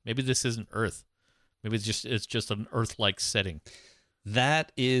dimension. Maybe this isn't Earth. Maybe it's just an Earth-like setting.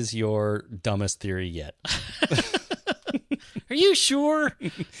 That is your dumbest theory yet. Are you sure?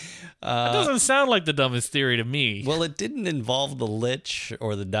 That doesn't sound like the dumbest theory to me. Well, it didn't involve the Lich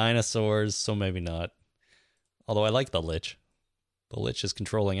or the dinosaurs, so maybe not. Although I like the Lich. The Lich is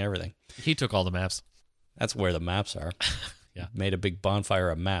controlling everything. He took all the maps. That's where the maps are. Yeah. Made a big bonfire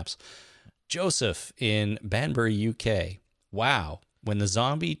of maps. Joseph in Banbury, UK. Wow. When the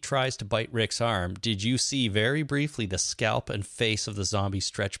zombie tries to bite Rick's arm, did you see very briefly the scalp and face of the zombie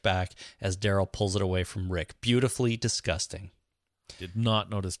stretch back as Daryl pulls it away from Rick? Beautifully disgusting. Did not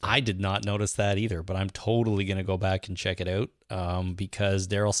notice that. I did not notice that either, but I'm totally going to go back and check it out because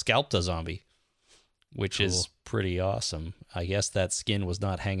Daryl scalped a zombie, which is pretty awesome. I guess that skin was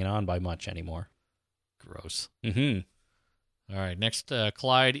not hanging on by much anymore. Gross. Mm-hmm. All right, next,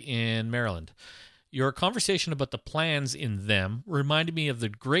 Clyde in Maryland. Your conversation about the plans in Them reminded me of the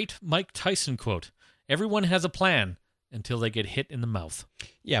great Mike Tyson quote, "Everyone has a plan until they get hit in the mouth."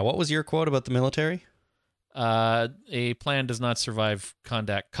 Yeah, what was your quote about the military? A plan does not survive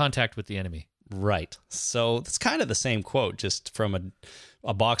contact with the enemy. Right. So it's kind of the same quote, just from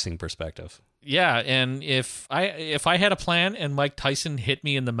a boxing perspective. Yeah, and if I had a plan and Mike Tyson hit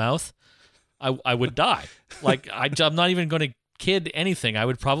me in the mouth, I would die. Like, I'm not even going to kid anything. I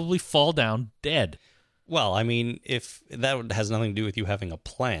would probably fall down dead. Well, I mean, if that has nothing to do with you having a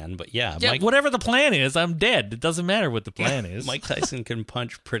plan, but yeah, whatever the plan is, I'm dead. It doesn't matter what the plan is. Mike Tyson can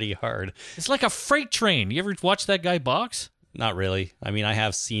punch pretty hard. It's like a freight train. You ever watch that guy box? Not really. I mean, I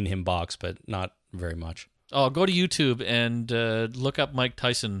have seen him box, but not very much. Oh, go to YouTube and look up Mike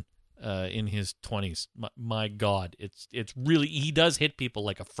Tyson in his 20s. My God, it's really, he does hit people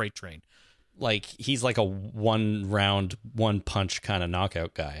like a freight train. Like, he's like a one round, one punch kind of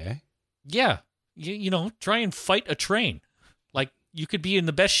knockout guy, eh? Yeah. You know, try and fight a train. Like, you could be in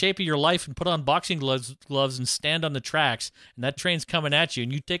the best shape of your life and put on boxing gloves and stand on the tracks, and that train's coming at you,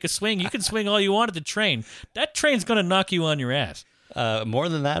 and you take a swing. You can swing all you want at the train. That train's going to knock you on your ass. More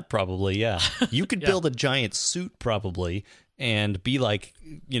than that, probably, yeah. You could build a giant suit, probably, and be like,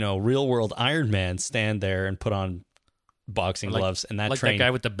 real world Iron Man, stand there and put on boxing gloves, and that train, that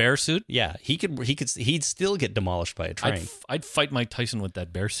guy with the bear suit. Yeah, he'd still get demolished by a train. I'd fight Mike Tyson with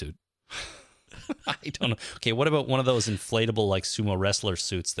that bear suit. I don't know. Okay, what about one of those inflatable like sumo wrestler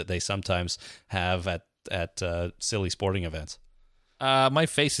suits that they sometimes have at silly sporting events? My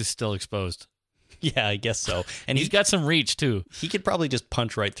face is still exposed. Yeah, I guess so. And he's got some reach too. He could probably just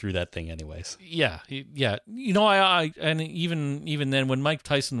punch right through that thing, anyways. Yeah, yeah. I and even then, when Mike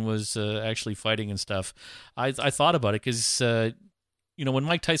Tyson was actually fighting and stuff, I thought about it because when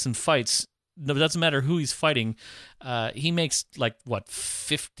Mike Tyson fights, it doesn't matter who he's fighting. He makes like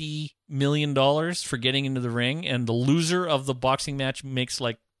 $50 million for getting into the ring, and the loser of the boxing match makes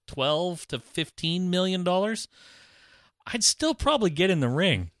like $12 to $15 million. I'd still probably get in the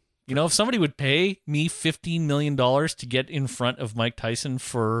ring. If somebody would pay me $15 million to get in front of Mike Tyson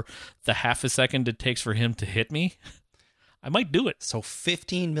for the half a second it takes for him to hit me, I might do it. So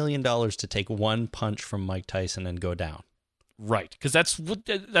 $15 million to take one punch from Mike Tyson and go down. Right, because that's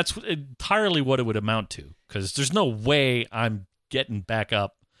entirely what it would amount to. Because there's no way I'm getting back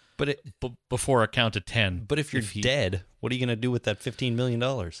up before a count of 10. But if you're dead, what are you going to do with that $15 million?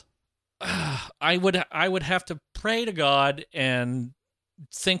 I would have to pray to God and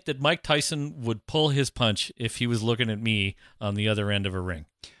think that Mike Tyson would pull his punch if he was looking at me on the other end of a ring.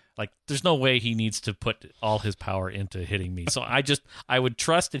 Like, there's no way he needs to put all his power into hitting me. So I would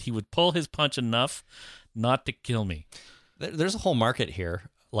trust that he would pull his punch enough not to kill me. There's a whole market here.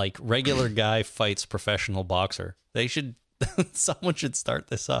 Like, regular guy fights professional boxer. Someone should start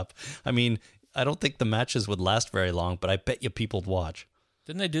this up. I mean, I don't think the matches would last very long, but I bet you people would watch.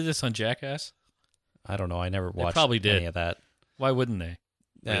 Didn't they do this on Jackass? I don't know. I never watched any of that. Why wouldn't they?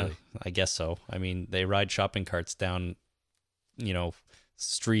 Yeah, really? I guess so. I mean, they ride shopping carts down,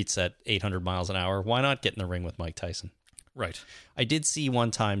 streets at 800 miles an hour. Why not get in the ring with Mike Tyson? Right. I did see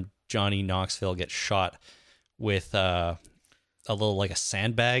one time Johnny Knoxville get shot with a little, like a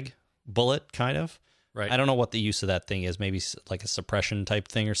sandbag bullet, kind of. Right. I don't know what the use of that thing is. Maybe like a suppression type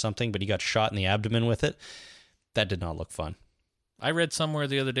thing or something, but he got shot in the abdomen with it. That did not look fun. I read somewhere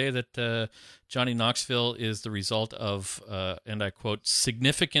the other day that Johnny Knoxville is the result of, and I quote,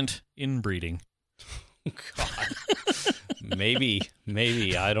 significant inbreeding. God. Maybe.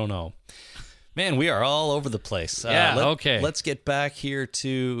 I don't know. Man, we are all over the place. Okay. Let's get back here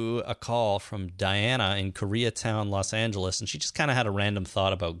to a call from Diana in Koreatown, Los Angeles, and she just kind of had a random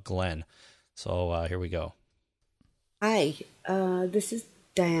thought about Glenn. So here we go. Hi, this is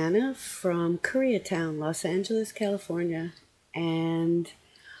Diana from Koreatown, Los Angeles, California. And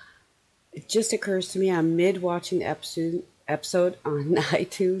it just occurs to me, I'm mid-watching the episode on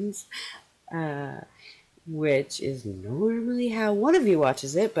iTunes, which is normally how one of you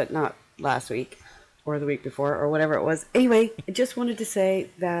watches it, but not last week or the week before or whatever it was. Anyway, I just wanted to say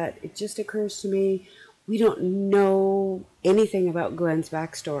that it just occurs to me we don't know anything about Glenn's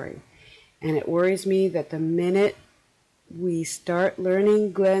backstory. And it worries me that the minute we start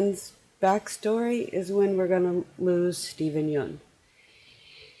learning Glenn's backstory is when we're going to lose Steven Yeun.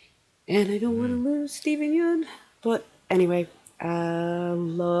 And I don't want to lose Steven Yeun. But anyway, I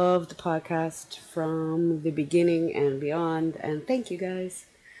love the podcast from the beginning and beyond. And thank you guys.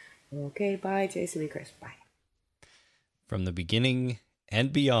 Okay, bye, Jason and Chris. Bye. From the beginning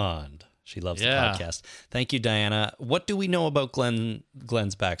and beyond. She loves the podcast. Thank you, Diana. What do we know about Glenn's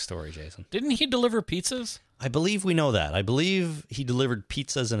backstory, Jason? Didn't he deliver pizzas? I believe we know that. I believe he delivered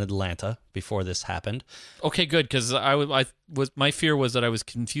pizzas in Atlanta before this happened. Okay, good, because my fear was that I was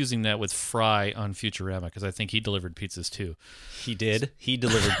confusing that with Fry on Futurama, because I think he delivered pizzas too. He did. He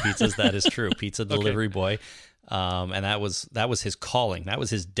delivered pizzas. That is true. Pizza delivery boy. And that was his calling. That was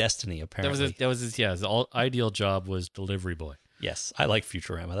his destiny, apparently. That was his his ideal job was delivery boy. Yes, I like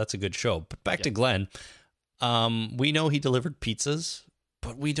Futurama. That's a good show. But back to Glenn. We know he delivered pizzas,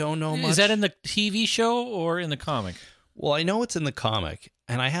 but we don't know much. Is that in the TV show or in the comic? Well, I know it's in the comic,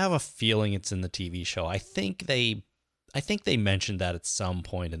 and I have a feeling it's in the TV show. I think they mentioned that at some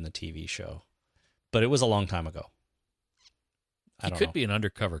point in the TV show, but it was a long time ago. He could be an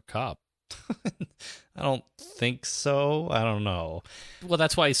undercover cop. I don't think so. I don't know. Well,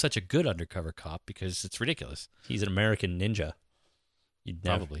 that's why he's such a good undercover cop, because it's ridiculous. He's an American ninja. You'd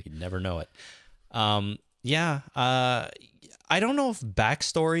never know it. I don't know if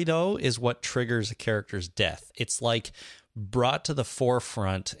backstory, though, is what triggers a character's death. It's like brought to the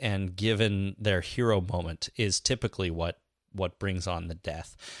forefront and given their hero moment is typically what brings on the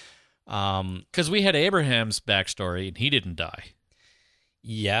death. Because we had Abraham's backstory, and he didn't die.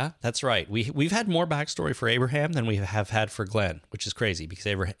 Yeah, that's right. We've had more backstory for Abraham than we have had for Glenn, which is crazy because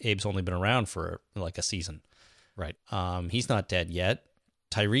Abe's only been around for like a season. Right. He's not dead yet.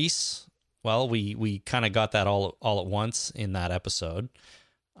 Tyrese, well, we kind of got that all at once in that episode.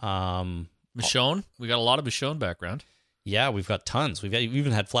 Michonne, we got a lot of Michonne background. Yeah, we've got tons. We've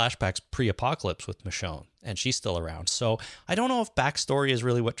even had flashbacks pre-apocalypse with Michonne, and she's still around. So I don't know if backstory is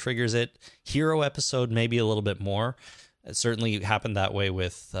really what triggers it. Hero episode, maybe a little bit more. It certainly happened that way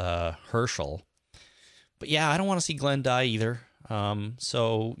with Herschel. But yeah, I don't want to see Glenn die either.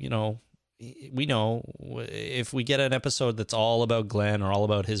 So, we know if we get an episode that's all about Glenn or all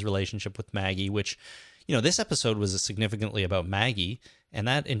about his relationship with Maggie, which, this episode was significantly about Maggie, and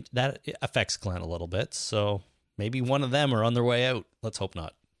that affects Glenn a little bit. So maybe one of them are on their way out. Let's hope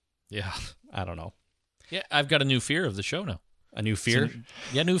not. Yeah. I don't know. Yeah, I've got a new fear of the show now. A new fear?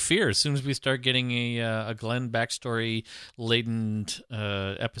 New fear. As soon as we start getting a Glenn backstory-laden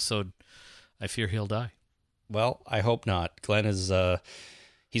episode, I fear he'll die. Well, I hope not. Glenn is,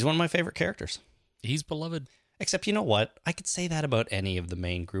 he's one of my favorite characters. He's beloved. Except, you know what? I could say that about any of the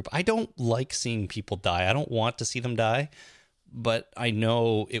main group. I don't like seeing people die. I don't want to see them die. But I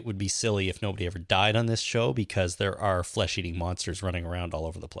know it would be silly if nobody ever died on this show because there are flesh-eating monsters running around all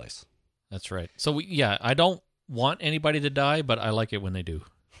over the place. That's right. So, I don't want anybody to die, but I like it when they do.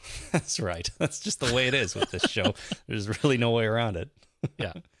 That's right. That's just the way it is with this show. There's really no way around it.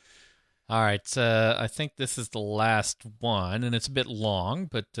 Yeah. All right. I think this is the last one, and it's a bit long,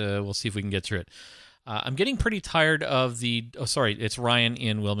 but we'll see if we can get through it. I'm getting pretty tired of it's Ryan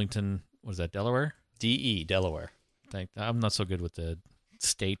in Wilmington. What is that, Delaware? DE, Delaware. I'm not so good with the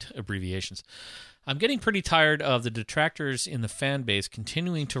state abbreviations. I'm getting pretty tired of the detractors in the fan base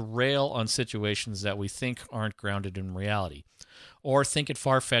continuing to rail on situations that we think aren't grounded in reality, or think it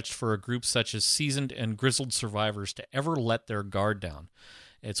far-fetched for a group such as seasoned and grizzled survivors to ever let their guard down.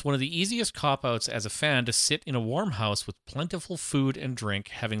 It's one of the easiest cop-outs as a fan to sit in a warm house with plentiful food and drink,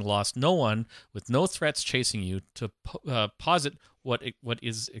 having lost no one, with no threats chasing you, to posit what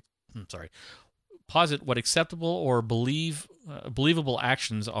acceptable or believable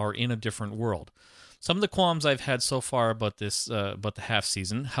actions are in a different world. Some of the qualms I've had so far about the half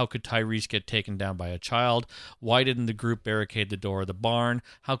season: how could Tyrese get taken down by a child? Why didn't the group barricade the door of the barn?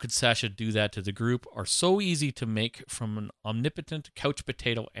 How could Sasha do that to the group? Are so easy to make from an omnipotent couch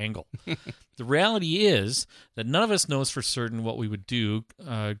potato angle. The reality is that none of us knows for certain what we would do,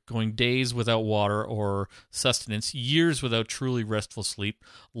 going days without water or sustenance, years without truly restful sleep,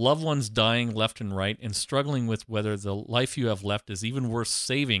 loved ones dying left and right, and struggling with whether the life you have left is even worth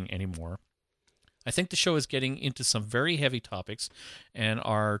saving anymore. I think the show is getting into some very heavy topics and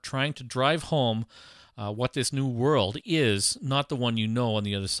are trying to drive home what this new world is, not the one you know on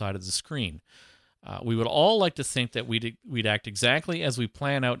the other side of the screen. We would all like to think that we'd act exactly as we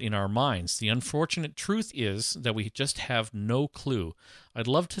plan out in our minds. The unfortunate truth is that we just have no clue. I'd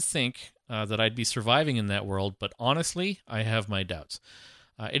love to think that I'd be surviving in that world, but honestly, I have my doubts.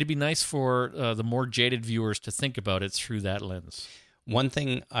 It'd be nice for the more jaded viewers to think about it through that lens. One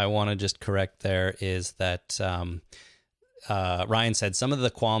thing I want to just correct there is that Ryan said some of the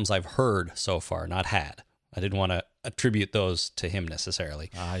qualms I've heard so far, not had. I didn't want to attribute those to him necessarily.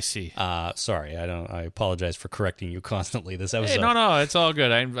 I see. Sorry, I apologize for correcting you constantly this episode. Hey, no, it's all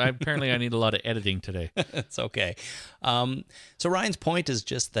good. Apparently I need a lot of editing today. It's okay. So Ryan's point is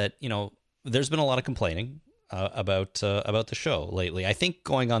just that, there's been a lot of complaining about the show lately. I think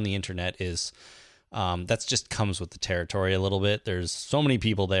going on the internet is that's just comes with the territory a little bit. There's so many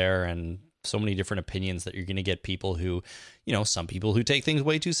people there and so many different opinions that you're going to get people who, some people who take things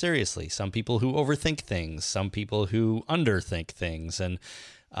way too seriously, some people who overthink things, some people who underthink things. And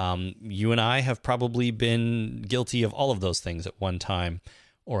you and I have probably been guilty of all of those things at one time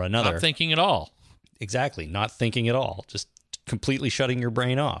or another. Not thinking at all. Exactly. Not thinking at all. Just completely shutting your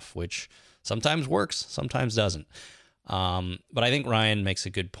brain off, which sometimes works, sometimes doesn't. But I think Ryan makes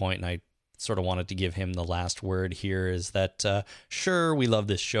a good point, and I sort of wanted to give him the last word here, is that sure, we love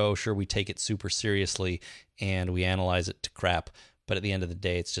this show, sure, we take it super seriously and we analyze it to crap, but at the end of the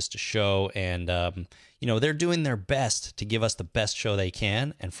day, it's just a show, and they're doing their best to give us the best show they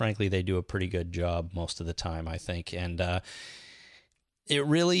can, and frankly, they do a pretty good job most of the time, I think, and it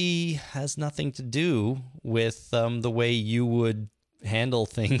really has nothing to do with the way you would handle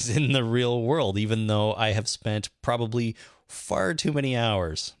things in the real world, even though I have spent probably far too many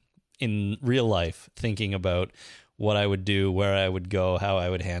hours in real life thinking about what I would do, where I would go, how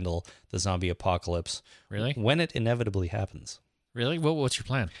I would handle the zombie apocalypse. Really? When it inevitably happens. Really? What's your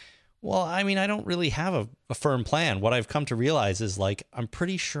plan? Well, I mean, I don't really have a firm plan. What I've come to realize is, I'm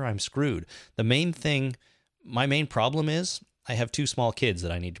pretty sure I'm screwed. My main problem is I have 2 small kids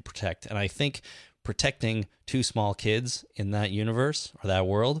that I need to protect. And I think protecting 2 small kids in that universe or that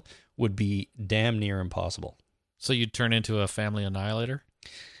world would be damn near impossible. So you'd turn into a family annihilator?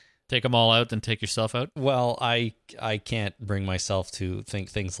 Take them all out, then take yourself out? Well, I can't bring myself to think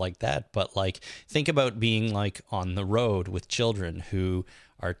things like that, but think about being on the road with children who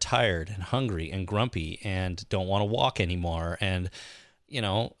are tired and hungry and grumpy and don't want to walk anymore, and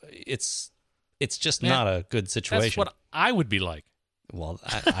it's just not a good situation. That's what I would be like. Well,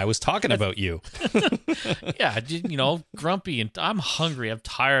 I was talking about you. Yeah, grumpy, and I'm hungry. I'm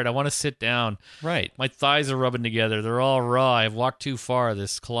tired. I want to sit down. Right. My thighs are rubbing together. They're all raw. I've walked too far.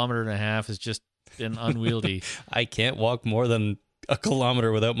 This 1.5 kilometers has just been unwieldy. I can't walk more than 1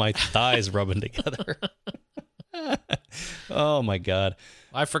 kilometer without my thighs rubbing together. Oh, my God.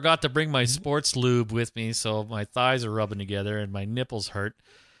 I forgot to bring my sports lube with me, so my thighs are rubbing together and my nipples hurt.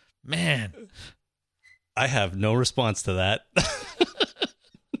 Man. I have no response to that.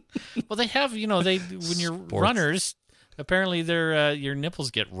 Well, they have, when you're runners, apparently your nipples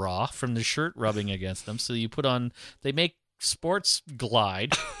get raw from the shirt rubbing against them. So they make Sports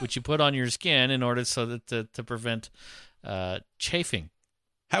Glide, which you put on your skin in order so that to prevent chafing.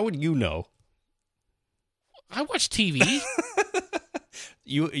 How would you know? I watch TV.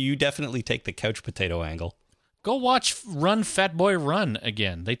 You definitely take the couch potato angle. Go watch Run, Fat Boy, Run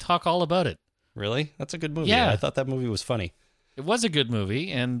again. They talk all about it. Really? That's a good movie. Yeah. I thought that movie was funny. It was a good movie,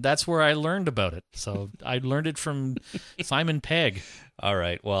 and that's where I learned about it. So I learned it from Simon Pegg. All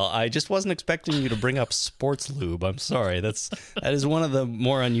right. Well, I just wasn't expecting you to bring up sports lube. I'm sorry. That is one of the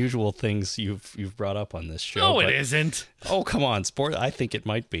more unusual things you've brought up on this show. No, it isn't. Oh, come on, sport. I think it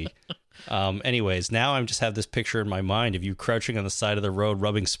might be. Anyways, now I just have this picture in my mind of you crouching on the side of the road,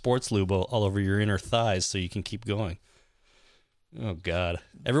 rubbing sports lube all over your inner thighs so you can keep going. Oh, God.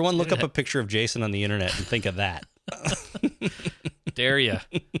 Everyone look up a picture of Jason on the internet and think of that. Dare ya.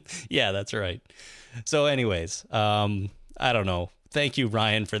 Yeah, that's right. So anyways, I don't know. Thank you,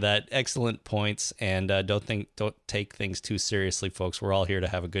 Ryan, for that. Excellent points. And don't take things too seriously, folks. We're all here to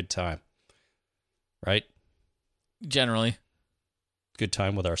have a good time. Right? Generally. Good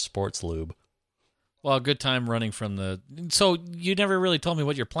time with our sports lube. Well, a good time running from the... So you never really told me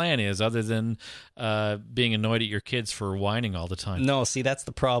what your plan is other than being annoyed at your kids for whining all the time. No, see, that's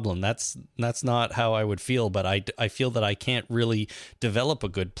the problem. That's not how I would feel, but I feel that I can't really develop a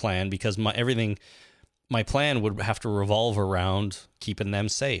good plan because my plan would have to revolve around keeping them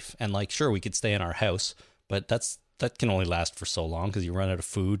safe. And sure, we could stay in our house, but that can only last for so long because you run out of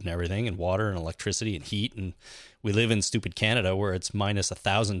food and everything and water and electricity and heat, and we live in stupid Canada where it's minus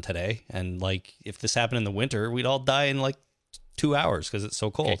 1,000 today, and if this happened in the winter, we'd all die in 2 hours because it's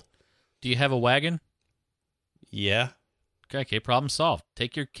so cold. Okay. Do you have a wagon? Yeah. Okay, problem solved.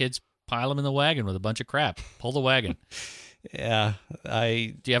 Take your kids, pile them in the wagon with a bunch of crap. Pull the wagon. Yeah,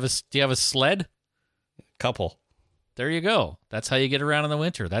 do you have a sled? Couple. There you go. That's how you get around in the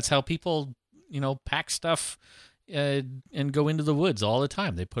winter. That's how people, pack stuff and go into the woods all the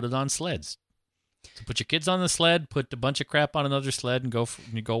time. They put it on sleds. So put your kids on the sled, put a bunch of crap on another sled, and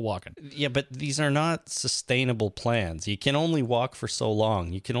go walking. Yeah, but these are not sustainable plans. You can only walk for so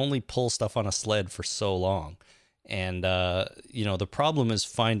long. You can only pull stuff on a sled for so long. And, the problem is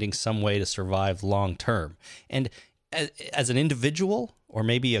finding some way to survive long term. And as an individual, or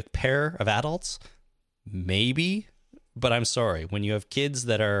maybe a pair of adults, maybe, but I'm sorry. When you have kids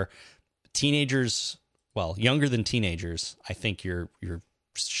that are teenagers, well, younger than teenagers, I think you're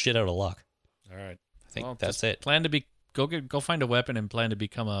shit out of luck. All right. I think that's it. Plan to go find a weapon and plan to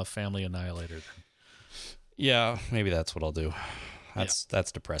become a family annihilator. Yeah, maybe that's what I'll do.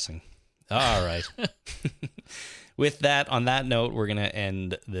 That's depressing. All right. With that, on that note, we're going to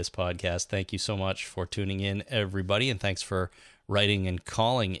end this podcast. Thank you so much for tuning in, everybody, and thanks for writing and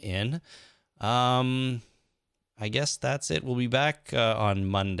calling in. I guess that's it. We'll be back on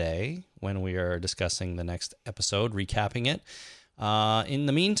Monday when we are discussing the next episode, recapping it. In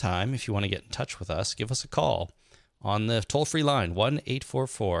the meantime, if you want to get in touch with us, give us a call on the toll-free line,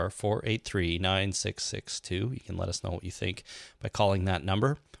 1-844-483-9662. You can let us know what you think by calling that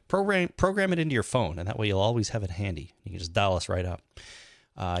number. Program it into your phone, and that way you'll always have it handy. You can just dial us right up.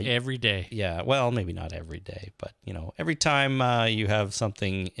 Every day. Yeah, well, maybe not every day, but, every time you have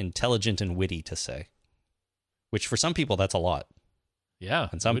something intelligent and witty to say, which for some people, that's a lot. Yeah.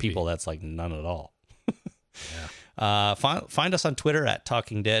 And some people, that's like none at all. Yeah. Find us on Twitter at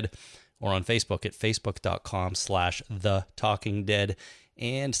Talking Dead, or on Facebook at facebook.com/TheTalkingDead,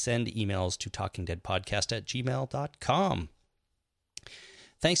 and send emails to talkingdeadpodcast@gmail.com.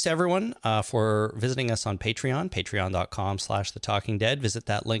 Thanks to everyone for visiting us on Patreon, patreon.com/TheTalkingDead. Visit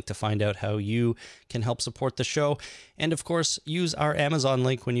that link to find out how you can help support the show. And, of course, use our Amazon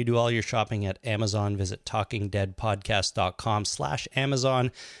link when you do all your shopping at Amazon. Visit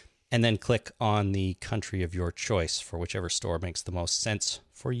talkingdeadpodcast.com/Amazon. And then click on the country of your choice for whichever store makes the most sense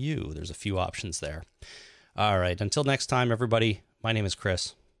for you. There's a few options there. All right. Until next time, everybody, my name is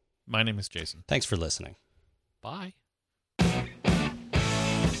Chris. My name is Jason. Thanks for listening. Bye.